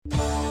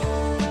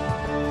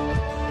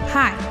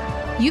Hi,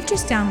 you've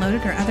just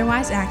downloaded or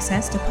otherwise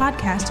accessed a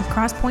podcast of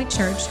Crosspoint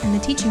Church and the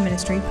teaching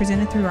ministry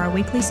presented through our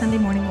weekly Sunday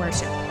morning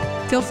worship.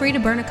 Feel free to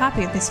burn a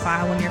copy of this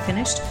file when you're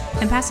finished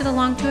and pass it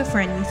along to a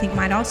friend you think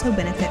might also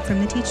benefit from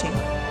the teaching.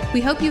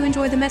 We hope you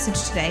enjoy the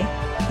message today,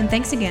 and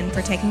thanks again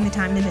for taking the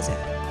time to visit.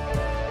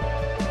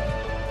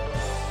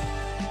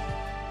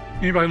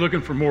 Anybody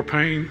looking for more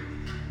pain?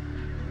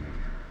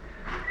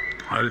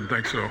 I didn't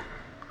think so.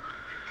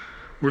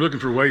 We're looking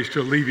for ways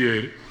to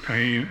alleviate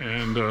pain,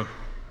 and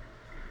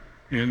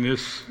in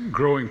this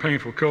growing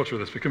painful culture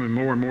that's becoming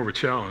more and more of a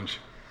challenge.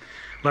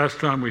 Last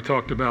time we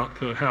talked about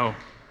how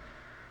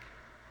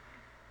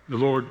the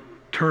Lord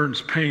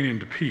turns pain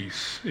into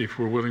peace if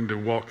we're willing to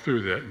walk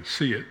through that and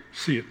see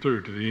it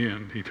through to the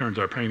end. He turns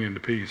our pain into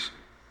peace.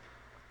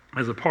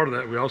 As a part of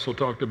that, we also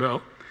talked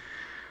about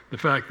the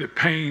fact that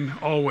pain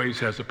always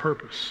has a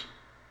purpose.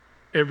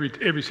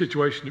 Every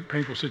situation,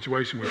 painful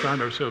situation we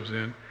find ourselves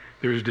in,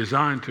 there is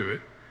design to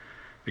it,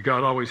 that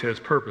God always has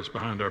purpose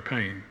behind our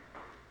pain.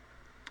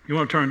 You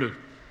want to turn to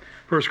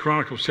 1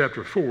 Chronicles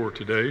chapter 4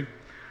 today.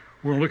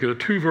 We're going to look at a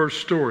 2-verse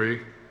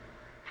story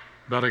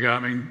about a guy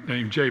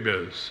named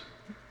Jabez.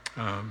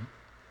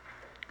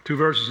 2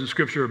 verses in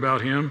Scripture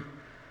about him,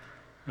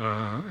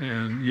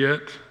 and yet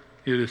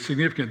it is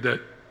significant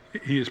that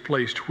he is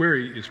placed where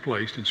he is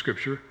placed in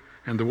Scripture,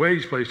 and the way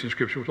he's placed in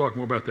Scripture. We'll talk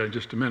more about that in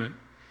just a minute.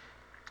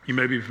 You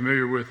may be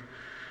familiar with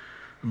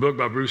a book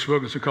by Bruce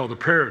Wilkinson called The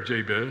Prayer of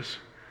Jabez.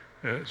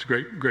 It's a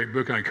great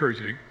book. I encourage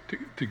you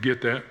to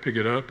get that, pick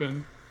it up,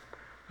 and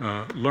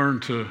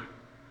learn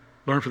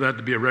for that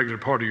to be a regular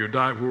part of your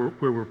diet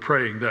where we're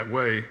praying that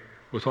way.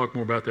 We'll talk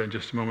more about that in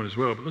just a moment as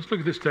well. But let's look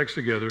at this text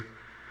together.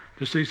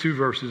 Just these 2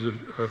 verses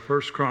of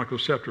 1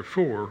 Chronicles chapter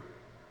 4,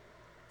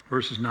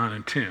 verses 9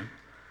 and 10. It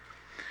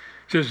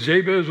says,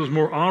 Jabez was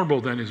more honorable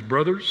than his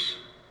brothers.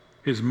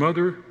 His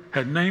mother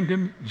had named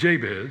him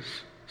Jabez,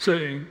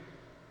 saying,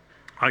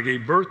 I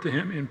gave birth to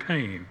him in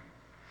pain.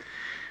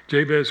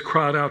 Jabez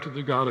cried out to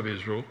the God of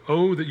Israel,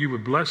 Oh, that you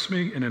would bless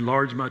me and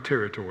enlarge my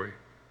territory.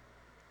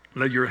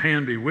 Let your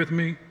hand be with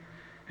me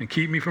and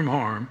keep me from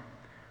harm,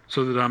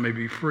 so that I may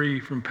be free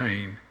from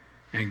pain.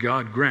 And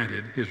God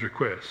granted his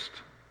request.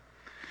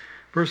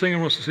 First thing I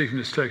want us to see from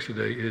this text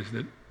today is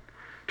that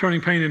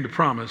turning pain into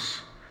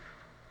promise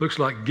looks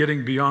like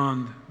getting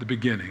beyond the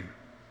beginning.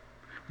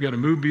 We've got to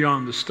move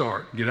beyond the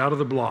start, get out of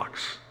the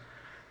blocks,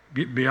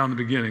 get beyond the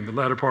beginning. The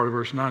latter part of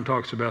verse 9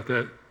 talks about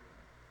that. It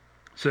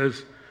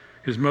says,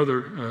 his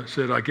mother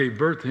said, I gave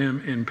birth to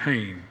him in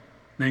pain,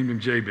 named him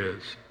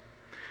Jabez.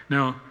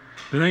 Now,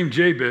 the name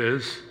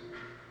Jabez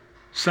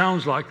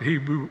sounds like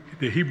the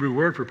Hebrew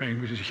word for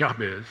pain, which is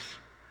Jabez.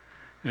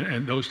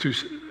 And those two,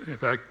 in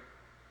fact,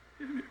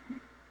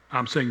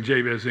 I'm saying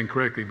Jabez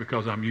incorrectly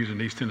because I'm using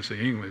East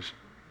Tennessee English,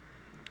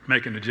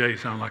 making the J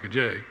sound like a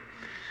J.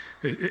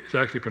 It's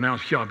actually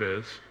pronounced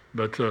Jabez,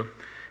 but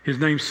his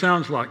name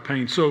sounds like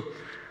pain. So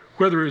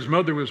whether his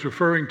mother was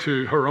referring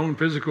to her own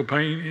physical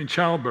pain in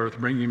childbirth,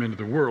 bringing him into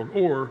the world,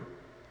 or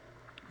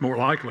more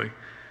likely,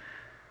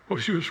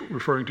 what she was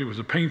referring to was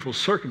the painful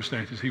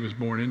circumstances he was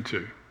born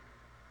into.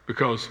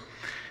 Because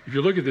if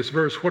you look at this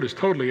verse, what is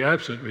totally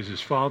absent is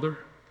his father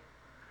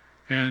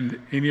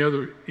and any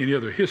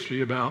other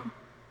history about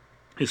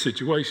his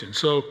situation.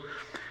 So,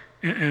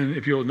 and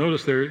if you'll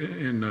notice there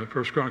in 1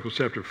 Chronicles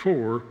chapter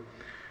 4,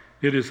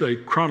 it is a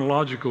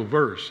chronological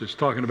verse. It's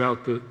talking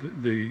about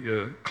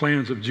the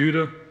clans of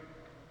Judah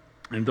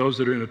and those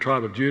that are in the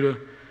tribe of Judah.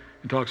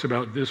 It talks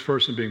about this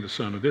person being the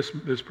son of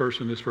this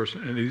person,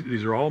 and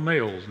these are all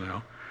males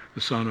now, the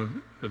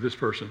son of this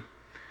person.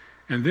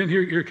 And then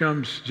here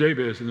comes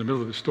Jabez in the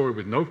middle of the story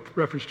with no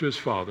reference to his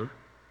father.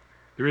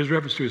 There is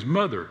reference to his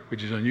mother,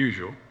 which is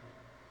unusual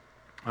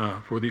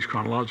for these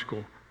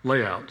chronological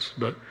layouts,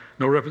 but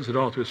no reference at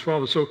all to his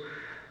father. So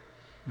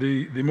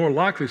the more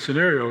likely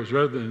scenario is,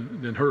 rather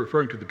than her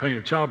referring to the pain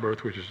of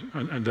childbirth, which is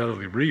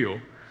undoubtedly real,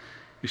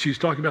 is she's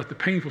talking about the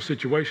painful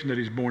situation that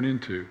he's born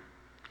into.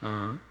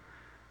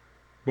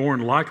 Born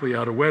likely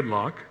out of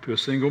wedlock to a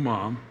single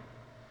mom.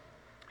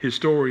 His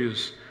story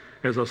is,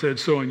 as I said,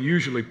 so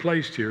unusually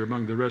placed here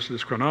among the rest of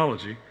this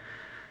chronology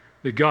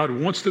that God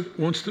wants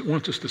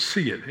us to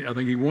see it. I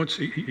think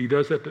he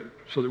does that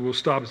so that we'll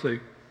stop and say,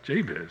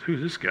 Jabez,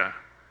 who's this guy?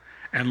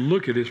 And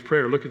look at his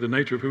prayer, look at the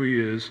nature of who he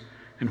is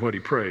and what he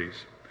prays.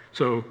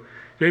 So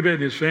Jabez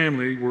and his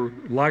family were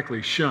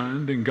likely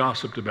shunned and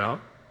gossiped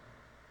about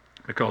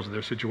because of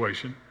their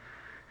situation.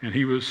 And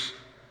he was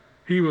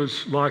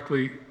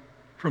likely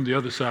from the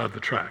other side of the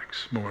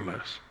tracks, more or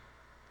less.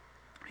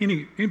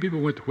 Any people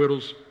went to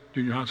Whittles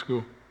Junior High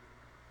School?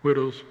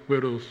 Whittles.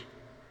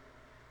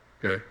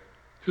 Okay.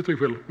 2, 3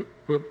 Whittles.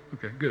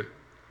 Okay, good.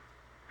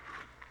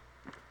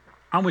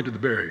 I went to the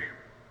Berry.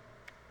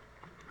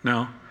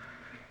 Now,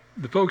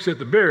 the folks at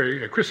the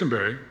Berry, at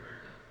Christenberry,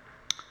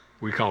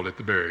 we called it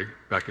the Berry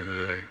back in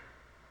the day.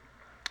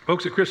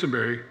 Folks at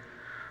Christenberry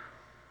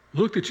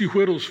looked at you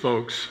Whittles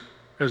folks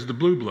as the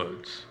blue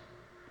bloods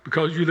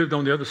because you lived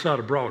on the other side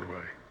of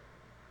Broadway.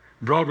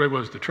 Broadway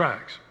was the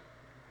tracks.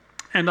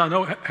 And I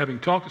know, having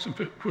talked to some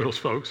Whittles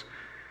folks,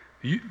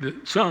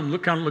 Some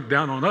kind of looked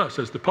down on us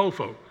as the po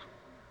folks,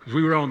 because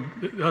we were on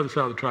the other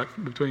side of the track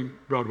between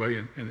Broadway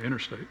and the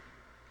interstate.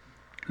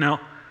 Now,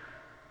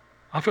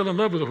 I fell in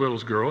love with a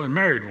Whittles girl and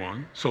married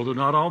one, so they're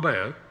not all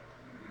bad.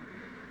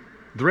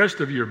 The rest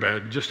of you are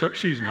bad, just her,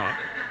 she's not.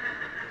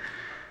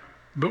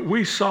 But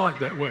we saw it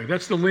that way.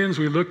 That's the lens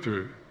we looked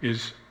through,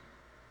 is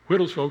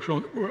Whittles folks,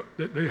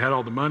 they had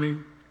all the money.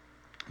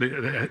 They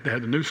had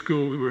the new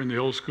school. We were in the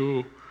old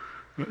school.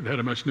 They had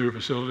a much newer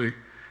facility.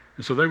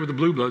 And so they were the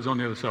blue bloods on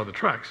the other side of the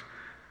tracks.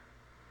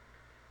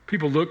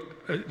 People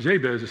looked at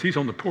Jabez as he's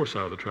on the poor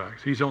side of the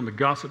tracks. He's on the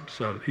gossip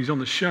side. He's on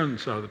the shunned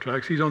side of the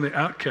tracks. He's on the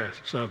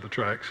outcast side of the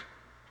tracks.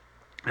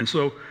 And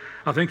so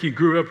I think he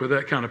grew up with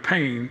that kind of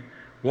pain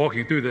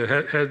walking through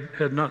that,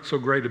 had not so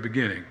great a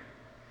beginning.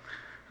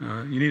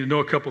 You need to know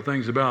a couple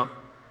things about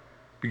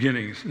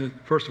beginnings.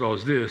 First of all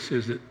is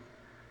that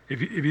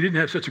if you didn't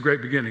have such a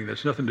great beginning,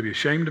 that's nothing to be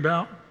ashamed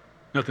about,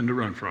 nothing to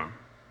run from.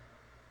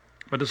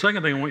 But the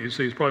second thing I want you to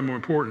see is probably more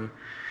important,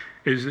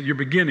 is that your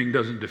beginning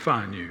doesn't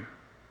define you.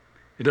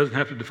 It doesn't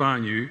have to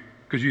define you,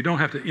 because you don't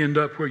have to end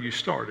up where you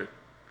started.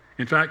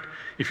 In fact,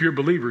 if you're a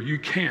believer, you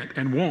can't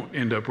and won't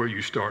end up where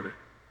you started.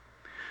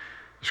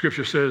 The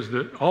scripture says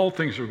that all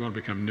things are going to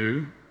become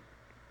new.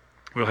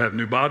 We'll have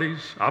new bodies.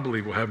 I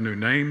believe we'll have new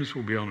names.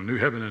 We'll be on a new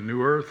heaven and a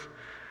new earth.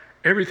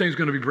 Everything's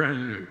going to be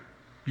brand new.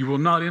 You will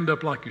not end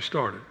up like you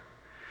started.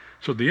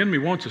 So the enemy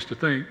wants us to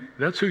think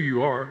that's who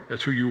you are,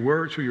 that's who you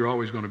were, it's who you're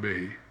always going to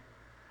be.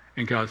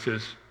 And God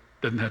says,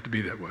 doesn't have to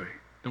be that way.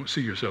 Don't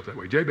see yourself that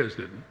way. Jabez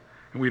didn't,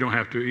 and we don't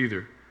have to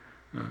either.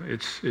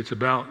 It's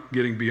about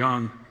getting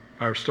beyond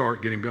our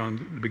start, getting beyond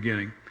the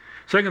beginning.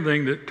 Second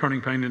thing that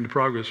turning pain into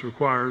progress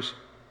requires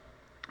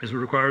is it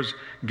requires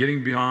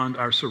getting beyond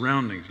our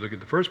surroundings. Look at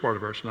the first part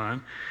of verse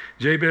 9.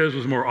 Jabez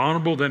was more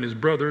honorable than his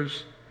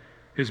brothers.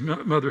 His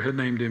mother had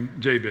named him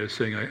Jabez,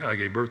 saying, I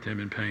gave birth to him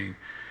in pain.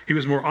 He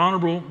was more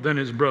honorable than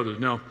his brothers.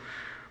 Now,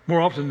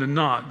 more often than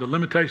not, the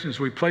limitations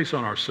we place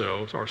on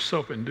ourselves are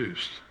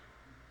self-induced.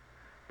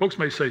 Folks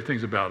may say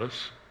things about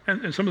us,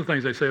 and some of the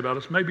things they say about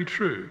us may be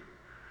true,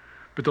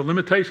 but the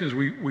limitations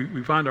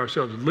we find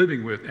ourselves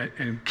living with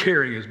and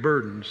carrying as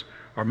burdens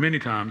are many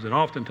times and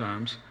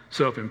oftentimes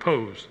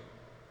self-imposed.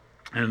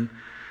 And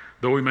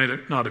though we may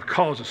not have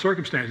caused the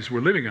circumstances we're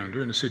living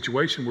under in the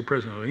situation we're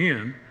presently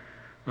in,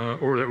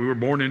 or that we were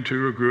born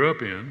into or grew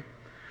up in,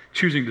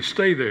 choosing to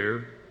stay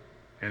there,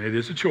 and it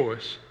is a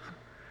choice,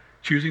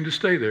 choosing to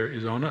stay there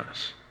is on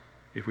us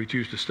if we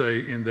choose to stay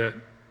in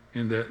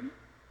the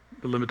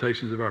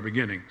limitations of our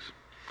beginnings.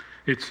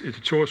 It's a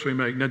choice we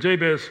make. Now,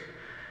 Jabez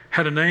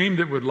had a name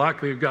that would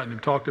likely have gotten him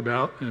talked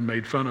about and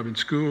made fun of in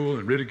school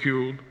and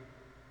ridiculed,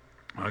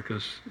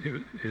 because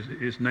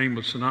his name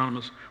was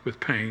synonymous with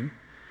pain.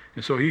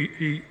 And so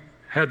he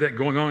had that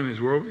going on in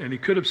his world, and he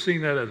could have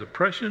seen that as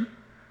oppression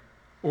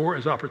or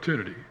as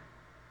opportunity.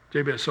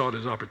 Jabez saw it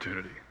as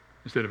opportunity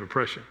instead of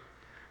oppression.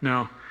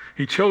 Now,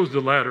 he chose the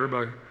latter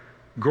by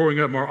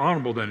growing up more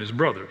honorable than his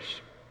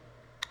brothers.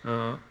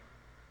 That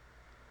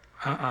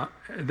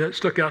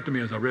stuck out to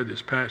me as I read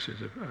this passage,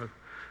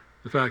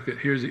 the fact that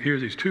here's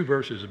these two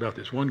verses about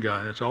this one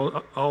guy. That's all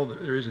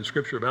that there is in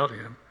Scripture about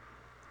him.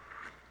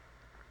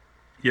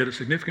 Yet a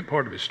significant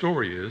part of his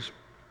story is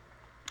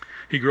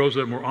he grows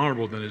up more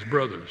honorable than his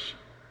brothers.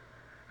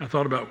 I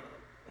thought about,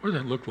 what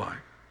does that look like?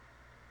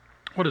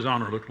 What does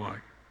honor look like?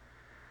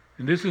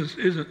 And this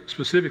isn't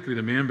specifically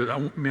to men,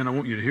 but men, I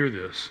want you to hear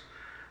this.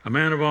 A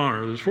man of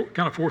honor, there's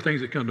four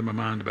things that come to my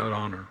mind about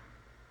honor.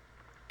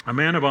 A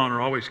man of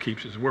honor always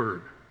keeps his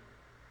word.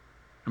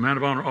 A man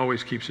of honor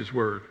always keeps his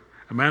word.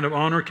 A man of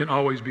honor can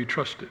always be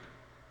trusted.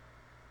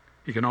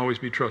 He can always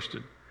be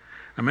trusted.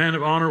 A man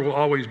of honor will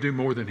always do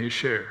more than his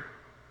share.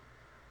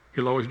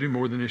 He'll always do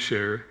more than his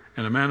share.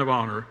 And a man of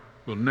honor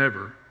will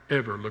never,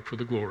 ever look for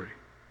the glory.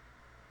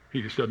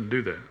 He just doesn't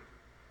do that.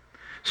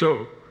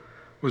 So,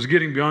 was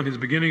getting beyond his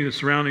beginnings and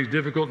surroundings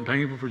difficult and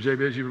painful for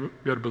Jabez? You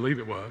got to believe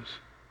it was.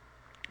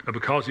 But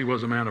because he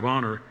was a man of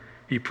honor,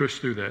 he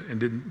pushed through that and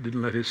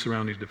didn't let his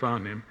surroundings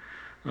define him.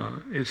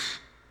 It's,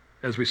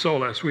 as we saw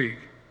last week,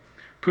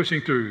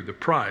 pushing through, the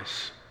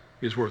price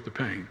is worth the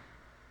pain.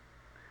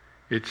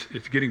 It's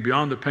getting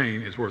beyond the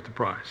pain is worth the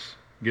price.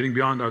 Getting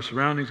beyond our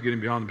surroundings, getting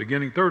beyond the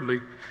beginning.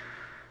 Thirdly,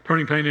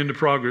 turning pain into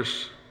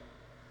progress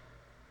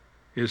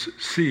is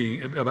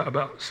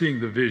about seeing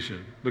the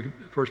vision. Look at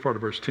the first part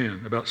of verse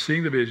 10. About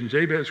seeing the vision,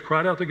 Jabez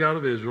cried out to God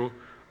of Israel,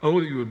 "Oh,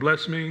 that you would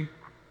bless me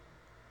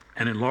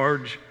and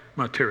enlarge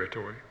my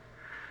territory."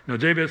 Now,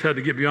 Jabez had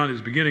to get beyond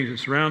his beginnings and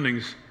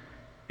surroundings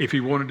if he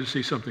wanted to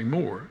see something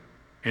more,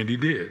 and he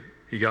did.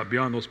 He got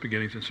beyond those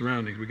beginnings and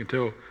surroundings. We can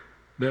tell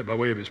that by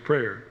way of his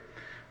prayer.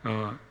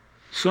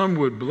 Some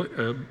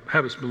would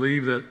have us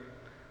believe that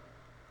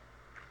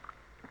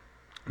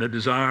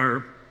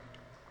desire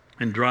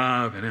and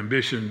drive and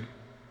ambition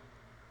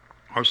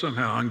are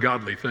somehow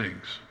ungodly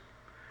things.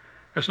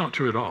 That's not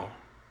true at all.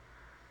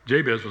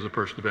 Jabez was a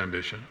person of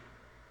ambition.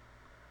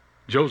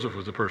 Joseph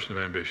was a person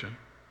of ambition.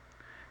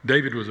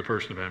 David was a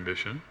person of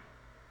ambition.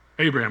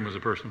 Abraham was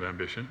a person of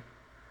ambition.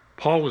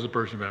 Paul was a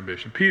person of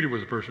ambition. Peter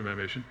was a person of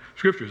ambition.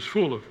 Scripture is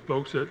full of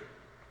folks that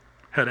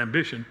had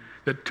ambition,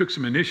 that took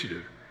some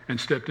initiative and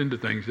stepped into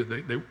things that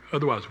they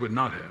otherwise would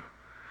not have.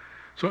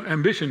 So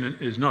ambition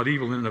is not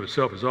evil in and of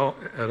itself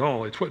at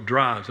all. It's what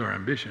drives our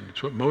ambition.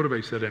 It's what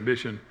motivates that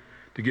ambition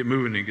to get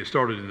moving and get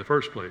started in the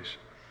first place.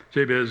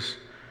 Jabez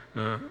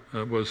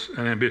was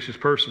an ambitious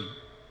person.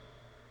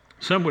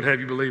 Some would have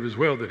you believe as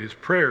well that his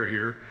prayer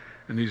here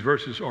in these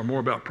verses are more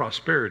about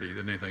prosperity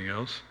than anything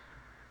else.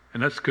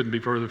 And that couldn't be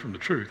further from the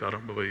truth, I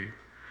don't believe.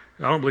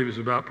 I don't believe it's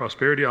about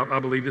prosperity. I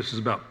believe this is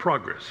about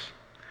progress,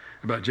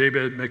 about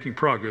Jabez making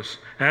progress.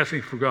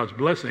 Asking for God's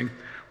blessing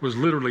was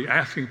literally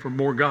asking for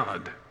more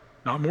God,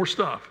 not more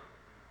stuff.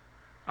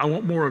 I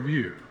want more of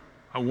you.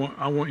 I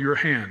want your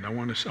hand. I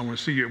want to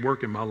see you at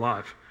work in my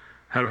life.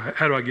 How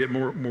do I get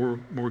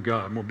more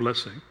God, more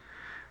blessing?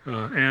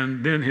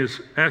 And then his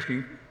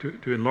asking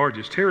to enlarge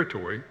his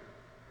territory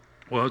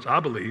was, I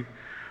believe,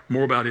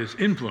 more about his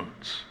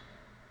influence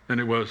than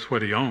it was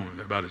what he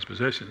owned, about his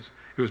possessions.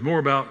 It was more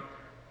about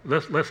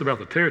less about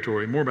the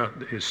territory, more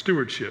about his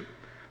stewardship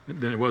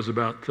than it was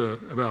about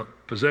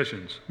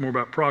possessions, more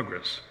about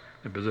progress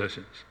than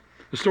possessions.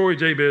 The story of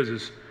Jabez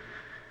is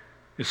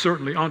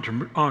certainly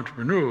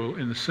entrepreneurial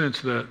in the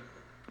sense that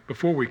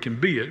before we can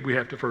be it, we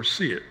have to first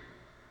see it.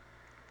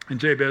 And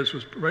Jabez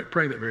was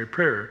praying that very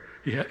prayer.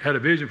 He had a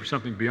vision for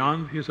something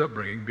beyond his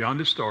upbringing, beyond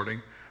his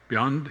starting,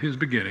 beyond his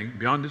beginning,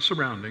 beyond his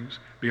surroundings,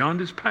 beyond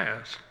his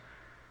past,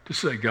 to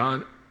say,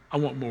 God, I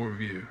want more of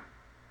you.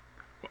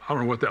 I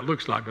don't know what that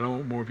looks like, but I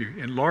want more of you.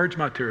 Enlarge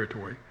my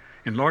territory,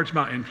 enlarge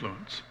my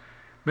influence.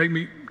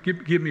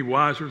 Give me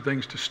wiser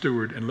things to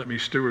steward and let me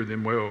steward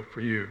them well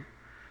for you,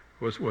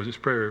 was his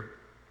prayer.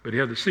 But he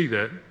had to see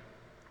that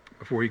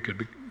before he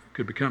could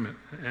become it.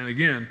 And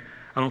again,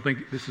 I don't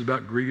think this is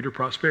about greed or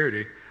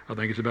prosperity. I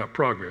think it's about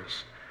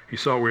progress. He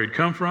saw where he'd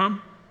come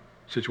from,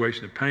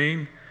 situation of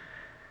pain,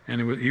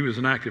 and he was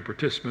an active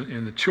participant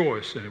in the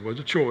choice, and it was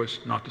a choice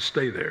not to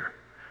stay there,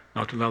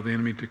 not to allow the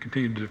enemy to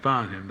continue to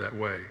define him that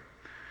way.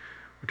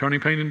 Turning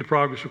pain into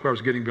progress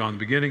requires getting beyond the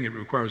beginning. It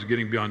requires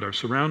getting beyond our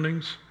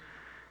surroundings.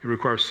 It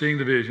requires seeing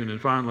the vision.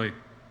 And finally,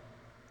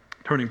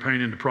 turning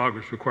pain into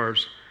progress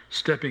requires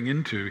stepping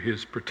into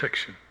his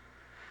protection.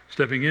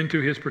 Stepping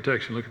into his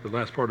protection. Look at the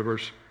last part of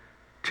verse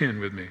 10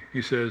 with me.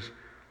 He says,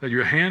 "Let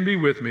your hand be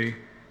with me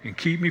and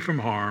keep me from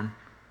harm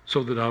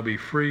so that I'll be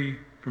free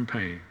from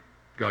pain."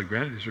 God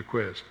granted his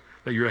request.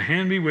 Let your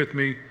hand be with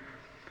me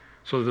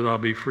so that I'll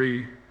be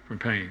free from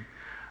pain.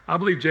 I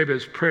believe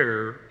Jabez's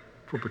prayer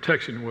for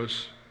protection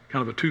was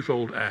kind of a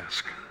twofold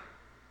ask.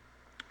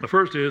 The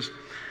first is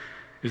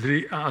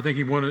that I think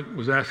he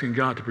was asking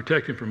God to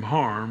protect him from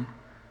harm,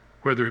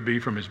 whether it be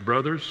from his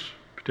brothers,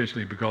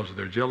 potentially because of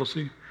their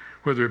jealousy,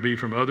 whether it be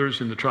from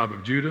others in the tribe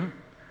of Judah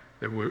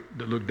that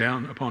looked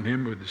down upon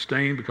him with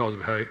disdain because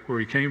of where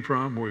he came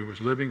from, where he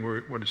was living,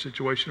 what his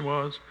situation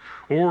was,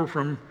 or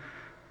from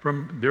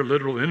their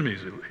literal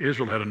enemies.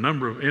 Israel had a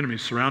number of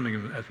enemies surrounding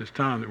him at this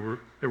time that were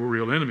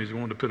real enemies who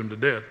wanted to put him to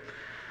death.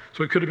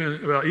 So it could have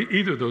been about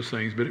either of those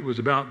things, but it was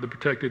about the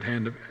protected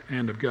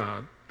hand of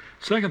God.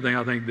 Second thing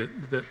I think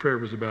that prayer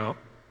was about,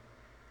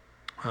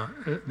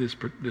 this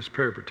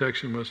prayer of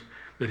protection, was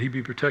that he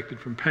be protected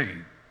from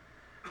pain.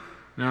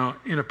 Now,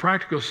 in a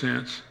practical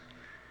sense,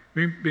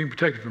 being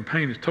protected from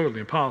pain is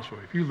totally impossible.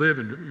 If you live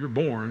and you're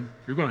born,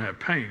 you're going to have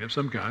pain of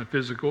some kind,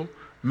 physical,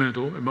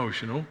 mental,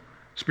 emotional,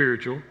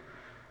 spiritual.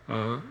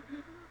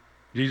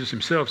 Jesus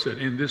himself said,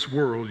 "In this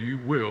world you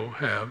will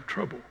have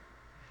trouble."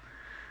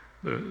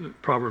 The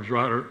Proverbs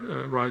writer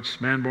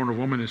writes, "Man born of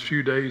woman is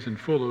few days and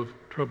full of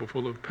trouble,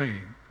 full of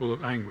pain, full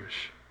of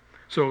anguish."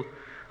 So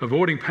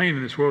avoiding pain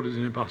in this world is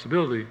an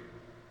impossibility.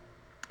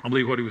 I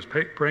believe what he was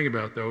praying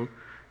about, though,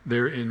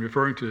 there in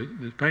referring to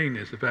the pain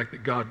is the fact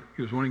that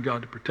he was wanting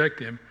God to protect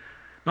him,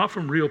 not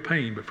from real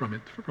pain, but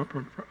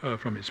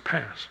from his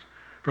past,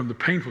 from the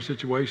painful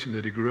situation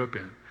that he grew up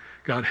in.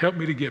 God, help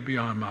me to get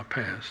beyond my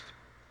past.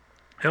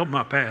 Help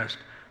my past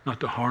not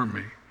to harm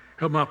me.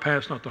 Help my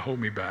past not to hold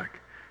me back.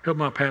 Help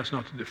my past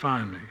not to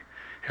define me.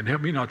 And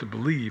help me not to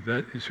believe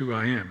that is who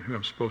I am, who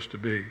I'm supposed to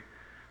be.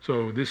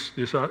 So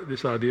this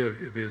idea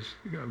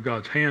of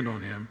God's hand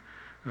on him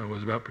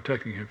was about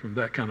protecting him from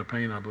that kind of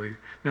pain, I believe.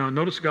 Now,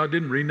 notice God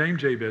didn't rename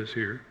Jabez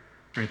here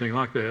or anything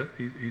like that.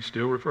 He's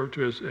still referred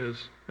to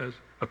as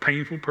a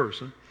painful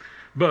person.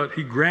 But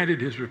he granted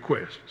his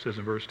request, it says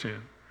in verse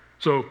 10.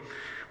 So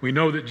we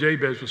know that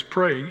Jabez was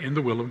praying in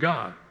the will of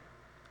God.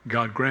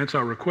 God grants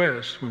our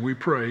requests when we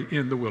pray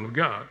in the will of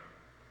God.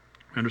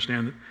 We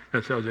understand that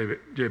that's how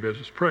Jabez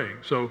was praying.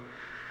 So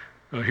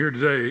here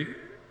today,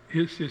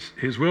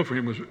 his will for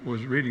him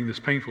was reading this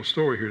painful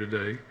story here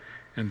today.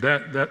 And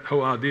that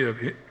whole idea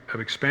of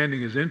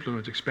expanding his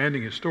influence,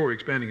 expanding his story,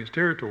 expanding his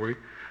territory,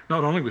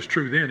 not only was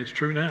true then, it's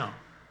true now.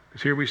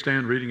 Because here we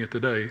stand reading it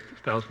today,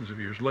 thousands of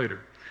years later,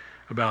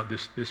 about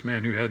this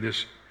man who had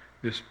this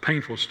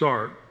painful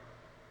start,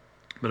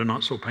 but a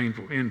not so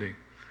painful ending.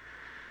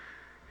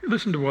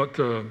 Listen to what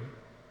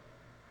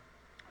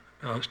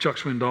Chuck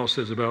Swindoll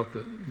says about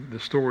the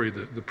story,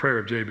 the prayer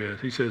of Jabez.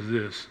 He says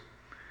this: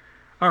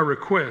 "Our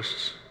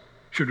requests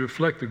should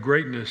reflect the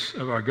greatness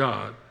of our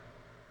God,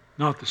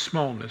 not the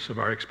smallness of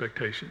our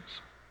expectations.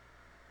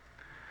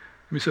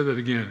 Let me say that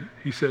again.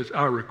 He says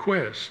our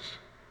requests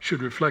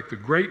should reflect the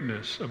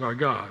greatness of our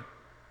God,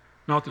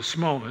 not the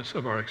smallness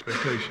of our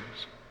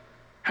expectations.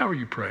 How are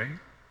you praying?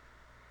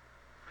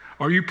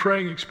 Are you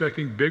praying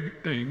expecting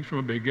big things from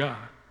a big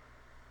God?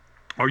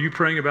 Are you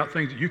praying about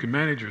things that you can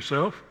manage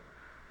yourself?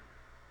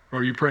 Or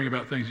are you praying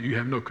about things that you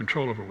have no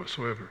control over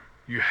whatsoever?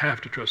 You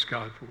have to trust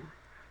God for.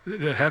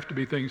 There have to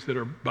be things that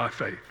are by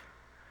faith.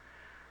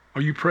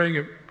 Are you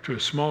praying to a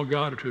small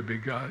God or to a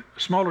big God?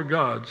 Smaller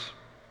gods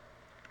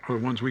are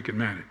the ones we can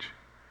manage.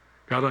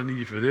 God, I need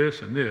you for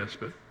this and this,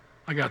 but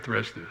I got the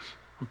rest of this.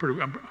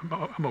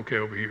 I'm okay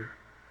over here.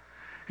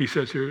 He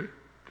says here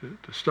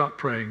to stop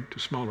praying to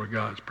smaller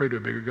gods. Pray to a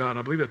bigger God.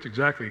 I believe that's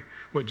exactly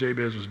what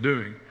Jabez was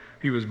doing.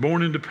 He was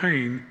born into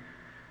pain,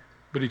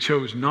 but he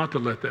chose not to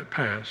let that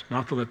pass,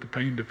 not to let the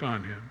pain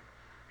define him.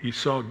 He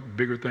saw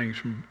bigger things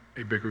from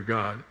a bigger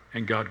God,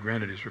 and God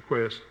granted his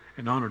request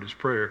and honored his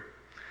prayer.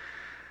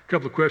 A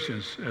couple of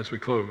questions as we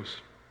close.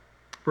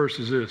 First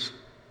is this: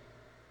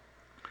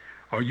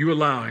 are you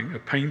allowing a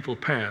painful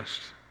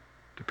past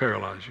to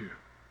paralyze you?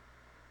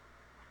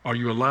 Are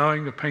you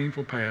allowing a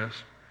painful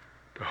past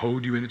to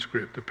hold you in its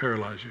grip, to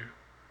paralyze you?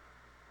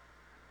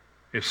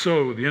 If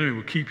so, the enemy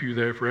will keep you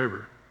there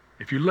forever.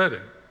 If you let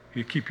him,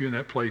 he'll keep you in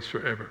that place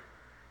forever.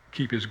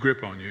 Keep his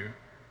grip on you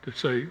to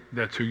say,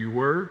 that's who you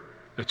were,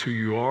 that's who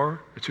you are,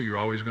 that's who you're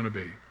always going to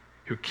be.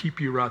 He'll keep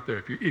you right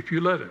there if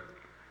you let him.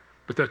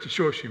 But that's a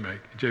choice you make.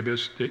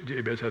 Jabez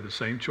had the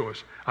same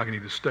choice. I can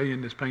either stay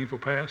in this painful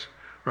past,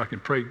 or I can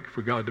pray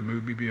for God to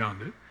move me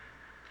beyond it.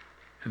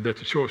 And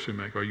that's a choice we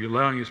make. Are you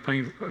allowing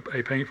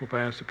a painful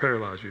past to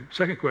paralyze you?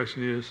 Second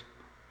question is,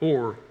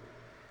 or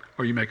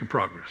are you making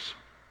progress?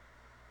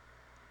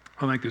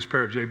 I think this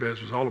prayer of Jabez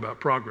was all about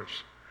progress.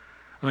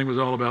 I think it was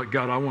all about,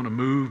 God, I want to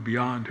move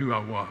beyond who I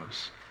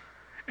was.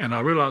 And I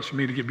realized for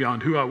me to get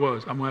beyond who I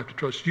was, I'm going to have to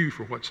trust you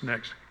for what's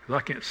next. Because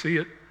I can't see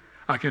it.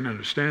 I can't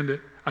understand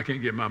it. I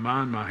can't get my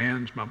mind, my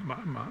hands,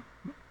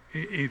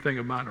 anything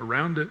of mine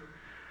around it.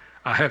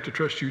 I have to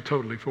trust you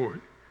totally for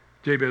it.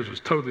 Jabez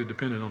was totally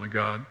dependent on a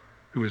God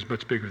who is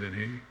much bigger than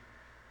he.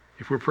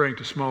 If we're praying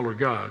to smaller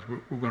gods,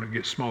 we're going to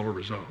get smaller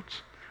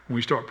results. When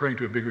we start praying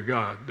to a bigger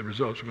God, the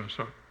results are going to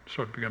start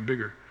to become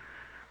bigger.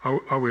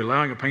 Are we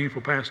allowing a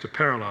painful past to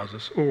paralyze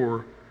us,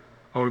 or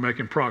are we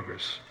making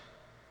progress?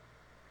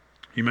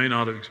 You may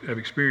not have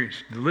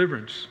experienced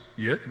deliverance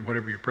yet in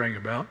whatever you're praying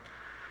about,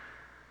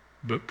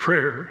 but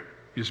prayer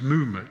is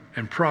movement,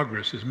 and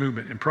progress is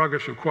movement, and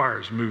progress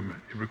requires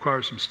movement. It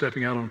requires some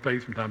stepping out on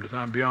faith from time to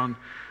time beyond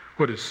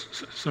what is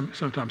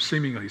sometimes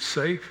seemingly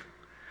safe,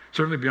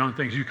 certainly beyond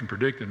things you can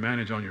predict and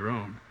manage on your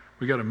own.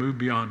 We got to move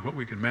beyond what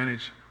we can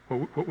manage,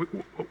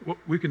 what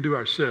we can do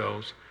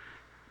ourselves,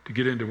 to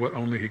get into what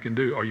only he can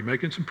do. Are you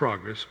making some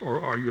progress,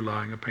 or are you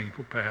allowing a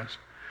painful past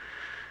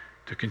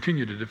to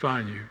continue to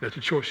define you? That's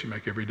a choice you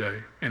make every day.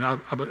 And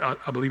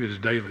I believe it is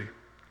daily.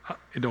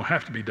 It don't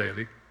have to be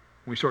daily.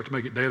 When we start to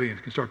make it daily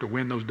and can start to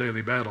win those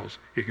daily battles,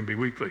 it can be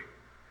weekly.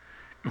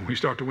 When we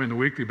start to win the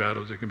weekly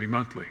battles, it can be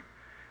monthly.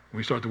 When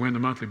we start to win the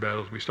monthly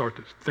battles, we start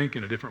to think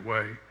in a different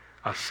way.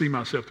 I see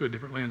myself through a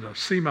different lens. I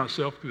see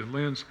myself through the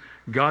lens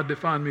God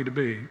defined me to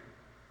be,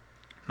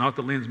 not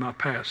the lens my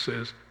past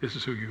says, this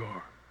is who you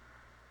are.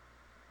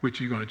 Which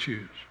are you going to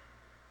choose?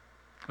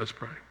 Let's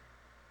pray.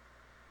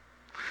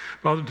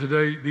 Father,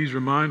 today, these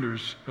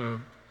reminders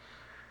of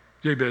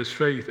Jabez's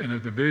faith and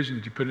of the vision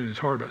that you put in his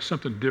heart about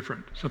something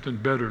different, something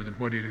better than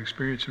what he had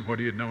experienced and what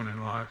he had known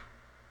in life,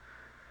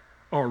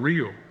 are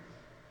real,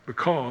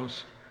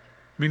 because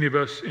many of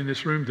us in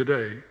this room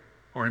today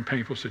are in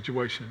painful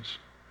situations,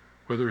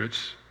 whether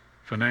it's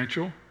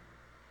financial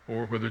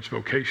or whether it's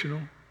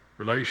vocational,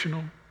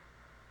 relational,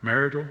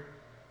 marital.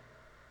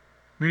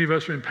 Many of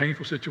us are in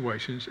painful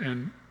situations,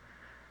 and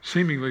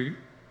seemingly,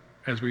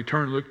 as we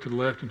turn and look to the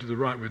left and to the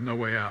right with no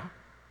way out.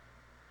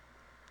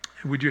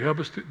 And would you help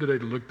us today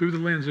to look through the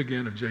lens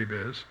again of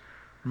Jabez,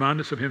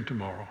 remind us of him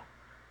tomorrow,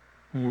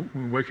 when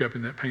we wake up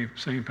in that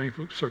same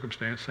painful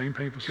circumstance, same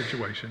painful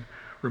situation.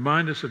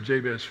 Remind us of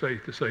Jabez's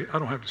faith to say, I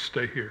don't have to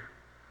stay here.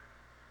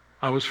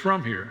 I was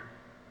from here,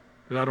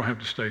 but I don't have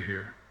to stay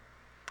here.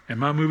 And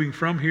my moving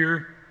from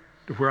here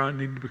to where I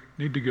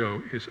need to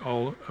go is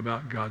all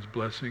about God's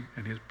blessing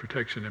and his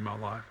protection in my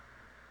life.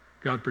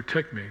 God,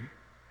 protect me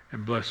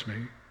and bless me.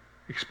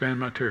 Expand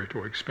my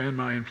territory. Expand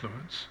my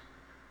influence.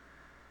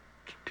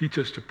 Teach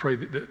us to pray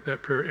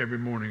that prayer every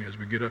morning as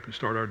we get up and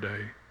start our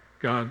day.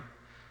 God,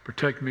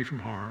 protect me from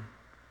harm.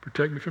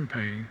 Protect me from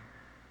pain.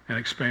 And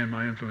expand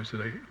my influence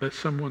today. Let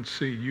someone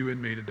see you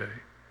in me today.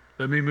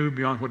 Let me move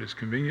beyond what is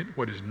convenient,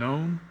 what is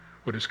known,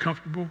 what is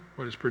comfortable,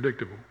 what is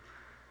predictable,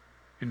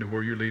 into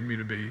where you lead me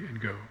to be and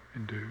go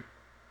and do.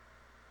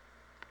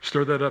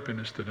 Stir that up in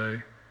us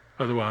today.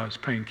 Otherwise,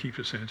 pain keeps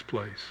us in its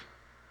place.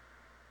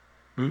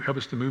 Help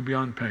us to move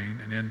beyond pain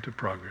and into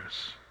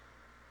progress.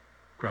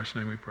 In Christ's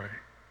name we pray.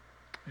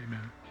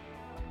 Amen.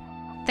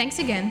 Thanks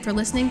again for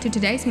listening to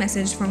today's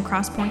message from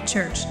Crosspoint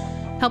Church,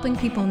 helping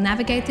people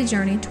navigate the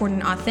journey toward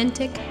an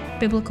authentic,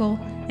 biblical,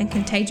 and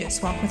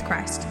contagious walk with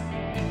Christ.